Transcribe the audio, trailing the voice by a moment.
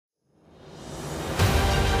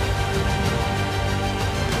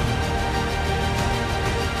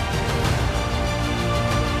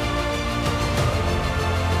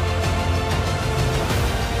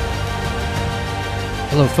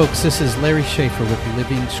Hello, folks. This is Larry Schaefer with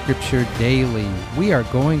Living Scripture Daily. We are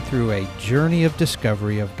going through a journey of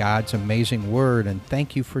discovery of God's amazing Word, and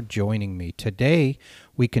thank you for joining me. Today,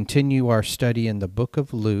 we continue our study in the book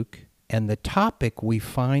of Luke, and the topic we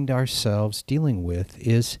find ourselves dealing with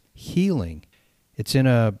is healing. It's in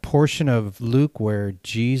a portion of Luke where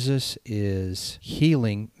Jesus is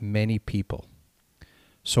healing many people.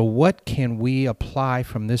 So what can we apply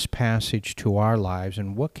from this passage to our lives,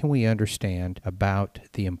 and what can we understand about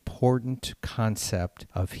the important concept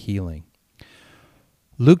of healing?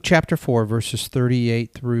 Luke chapter 4, verses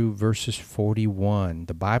 38 through verses 41,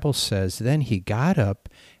 the Bible says, "Then he got up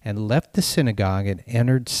and left the synagogue and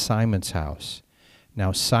entered Simon's house.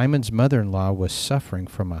 Now Simon's mother-in-law was suffering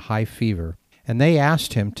from a high fever, and they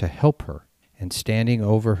asked him to help her. And standing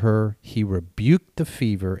over her, he rebuked the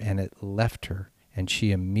fever, and it left her. And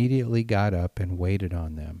she immediately got up and waited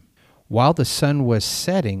on them. While the sun was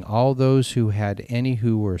setting, all those who had any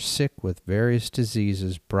who were sick with various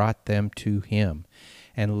diseases brought them to him.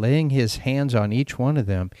 And laying his hands on each one of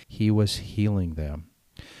them, he was healing them."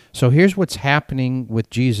 So here's what's happening with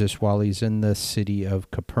Jesus while he's in the city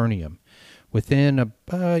of Capernaum. Within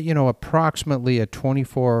approximately a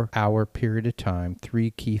 24-hour period of time,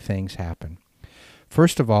 three key things happen.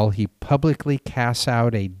 First of all, he publicly casts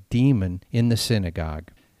out a demon in the synagogue.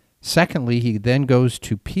 Secondly, he then goes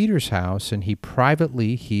to Peter's house and he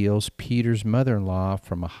privately heals Peter's mother-in-law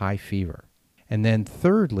from a high fever. And then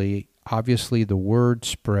thirdly, obviously the word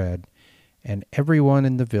spread, and everyone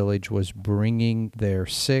in the village was bringing their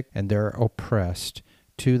sick and their oppressed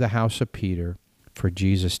to the house of Peter for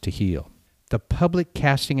Jesus to heal. The public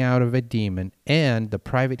casting out of a demon and the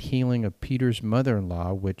private healing of Peter's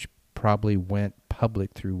mother-in-law, which probably went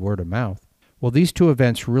public through word of mouth. Well, these two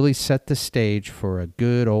events really set the stage for a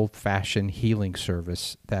good old-fashioned healing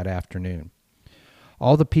service that afternoon.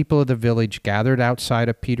 All the people of the village gathered outside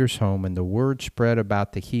of Peter's home, and the word spread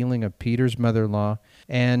about the healing of Peter's mother-in-law,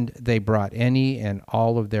 and they brought any and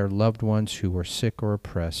all of their loved ones who were sick or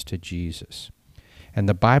oppressed to Jesus. And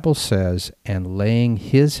the Bible says, and laying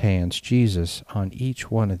his hands, Jesus, on each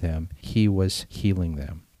one of them, he was healing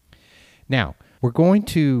them. Now, we're going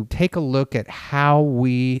to take a look at how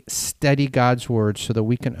we study God's Word so that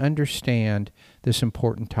we can understand this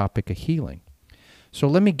important topic of healing. So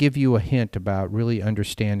let me give you a hint about really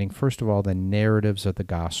understanding, first of all, the narratives of the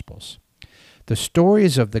Gospels. The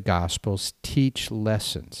stories of the Gospels teach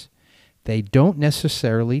lessons. They don't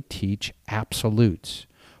necessarily teach absolutes,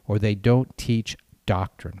 or they don't teach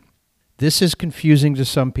doctrine. This is confusing to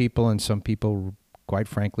some people, and some people, quite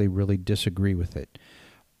frankly, really disagree with it.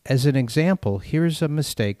 As an example, here's a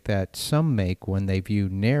mistake that some make when they view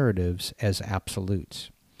narratives as absolutes.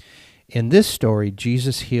 In this story,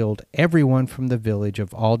 Jesus healed everyone from the village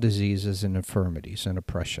of all diseases and infirmities and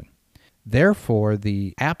oppression. Therefore,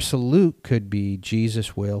 the absolute could be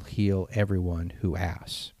Jesus will heal everyone who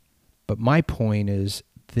asks. But my point is,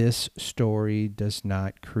 this story does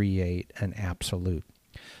not create an absolute.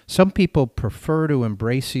 Some people prefer to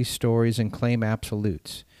embrace these stories and claim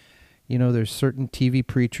absolutes. You know, there's certain TV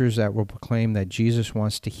preachers that will proclaim that Jesus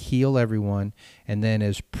wants to heal everyone, and then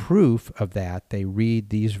as proof of that, they read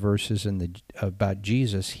these verses about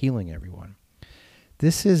Jesus healing everyone.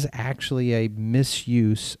 This is actually a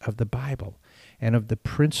misuse of the Bible and of the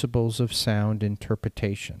principles of sound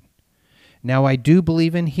interpretation. Now, I do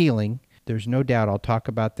believe in healing. There's no doubt. I'll talk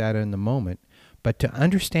about that in a moment. But to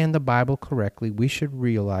understand the Bible correctly, we should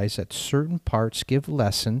realize that certain parts give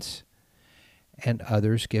lessons and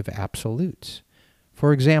others give absolutes.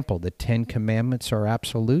 For example, the Ten Commandments are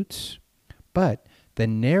absolutes, but the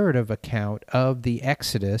narrative account of the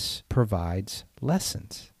Exodus provides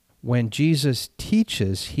lessons. When Jesus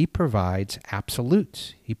teaches, he provides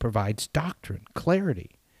absolutes. He provides doctrine,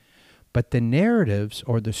 clarity. But the narratives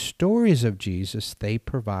or the stories of Jesus, they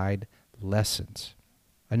provide lessons.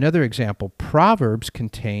 Another example, Proverbs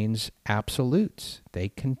contains absolutes. They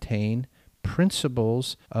contain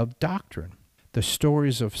principles of doctrine. The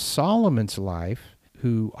stories of Solomon's life,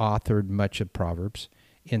 who authored much of Proverbs,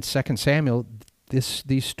 in 2 Samuel,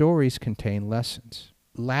 these stories contain lessons.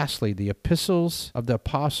 Lastly, the epistles of the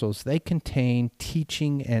apostles, they contain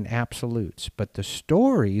teaching and absolutes, but the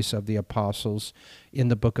stories of the apostles in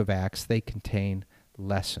the book of Acts, they contain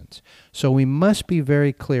lessons. So we must be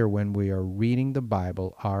very clear when we are reading the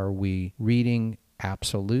Bible. Are we reading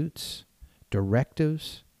absolutes,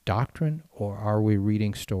 directives, doctrine, or are we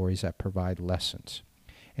reading stories that provide lessons?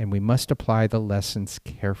 And we must apply the lessons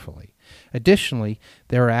carefully. Additionally,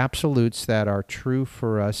 there are absolutes that are true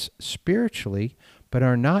for us spiritually, but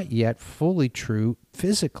are not yet fully true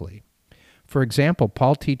physically. For example,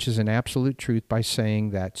 Paul teaches an absolute truth by saying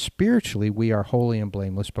that spiritually we are holy and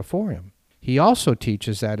blameless before him. He also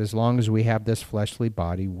teaches that as long as we have this fleshly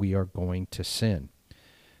body, we are going to sin.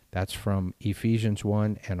 That's from Ephesians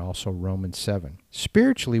 1 and also Romans 7.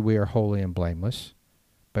 Spiritually, we are holy and blameless,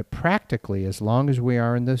 but practically, as long as we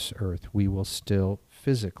are on this earth, we will still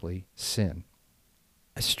physically sin.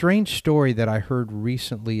 A strange story that I heard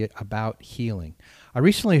recently about healing. I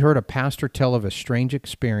recently heard a pastor tell of a strange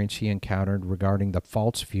experience he encountered regarding the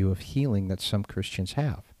false view of healing that some Christians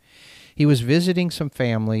have. He was visiting some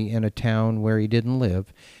family in a town where he didn't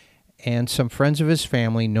live, and some friends of his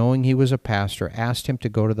family, knowing he was a pastor, asked him to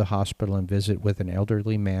go to the hospital and visit with an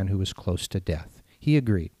elderly man who was close to death. He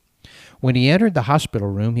agreed. When he entered the hospital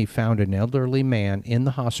room, he found an elderly man in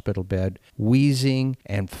the hospital bed, wheezing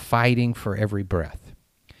and fighting for every breath.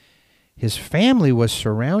 His family was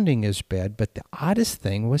surrounding his bed, but the oddest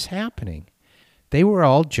thing was happening. They were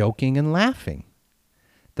all joking and laughing.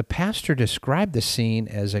 The pastor described the scene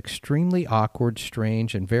as extremely awkward,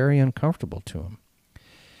 strange, and very uncomfortable to him.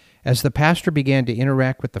 As the pastor began to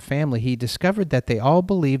interact with the family, he discovered that they all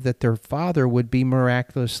believed that their father would be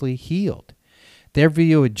miraculously healed. Their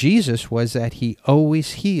view of Jesus was that he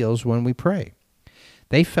always heals when we pray.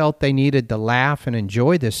 They felt they needed to laugh and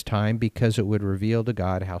enjoy this time because it would reveal to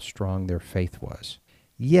God how strong their faith was.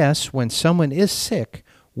 Yes, when someone is sick,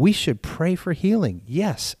 we should pray for healing.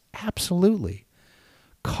 Yes, absolutely.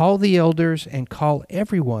 Call the elders and call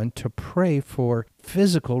everyone to pray for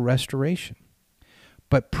physical restoration.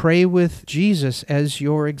 But pray with Jesus as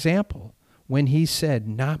your example when he said,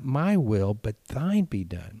 "Not my will, but thine be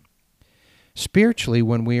done." Spiritually,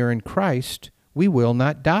 when we are in Christ, we will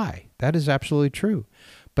not die. That is absolutely true.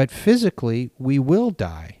 But physically, we will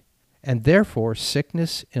die, and therefore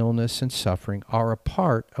sickness, illness, and suffering are a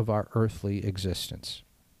part of our earthly existence.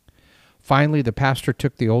 Finally, the pastor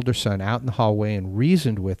took the older son out in the hallway and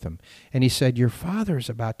reasoned with him, and he said, "Your father is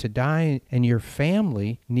about to die, and your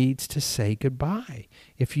family needs to say goodbye.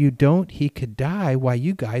 If you don't, he could die while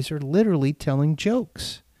you guys are literally telling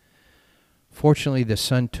jokes." Fortunately, the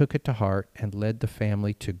son took it to heart and led the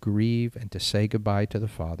family to grieve and to say goodbye to the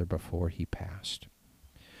father before he passed.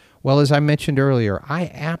 Well, as I mentioned earlier,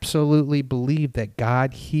 I absolutely believe that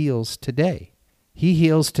God heals today. He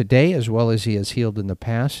heals today as well as he has healed in the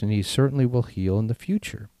past, and he certainly will heal in the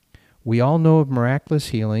future. We all know of miraculous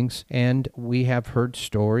healings, and we have heard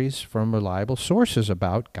stories from reliable sources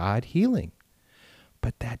about God healing.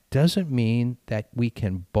 But that doesn't mean that we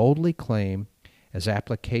can boldly claim, as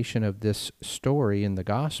application of this story in the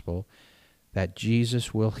gospel, that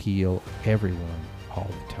Jesus will heal everyone all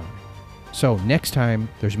the time. So next time,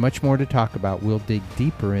 there's much more to talk about. We'll dig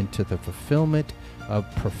deeper into the fulfillment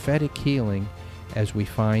of prophetic healing as we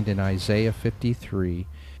find in Isaiah 53.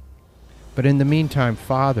 But in the meantime,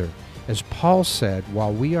 Father, as Paul said,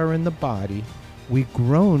 while we are in the body, we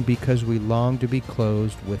groan because we long to be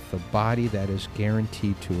clothed with the body that is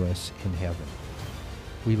guaranteed to us in heaven.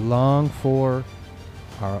 We long for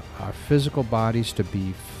our physical bodies to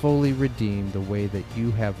be fully redeemed the way that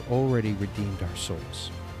you have already redeemed our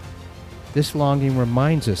souls. This longing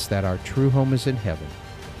reminds us that our true home is in heaven.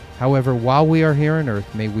 However, while we are here on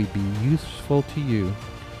earth, may we be useful to you,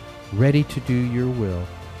 ready to do your will,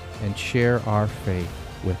 and share our faith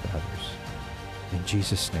with others. In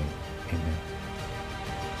Jesus' name, amen.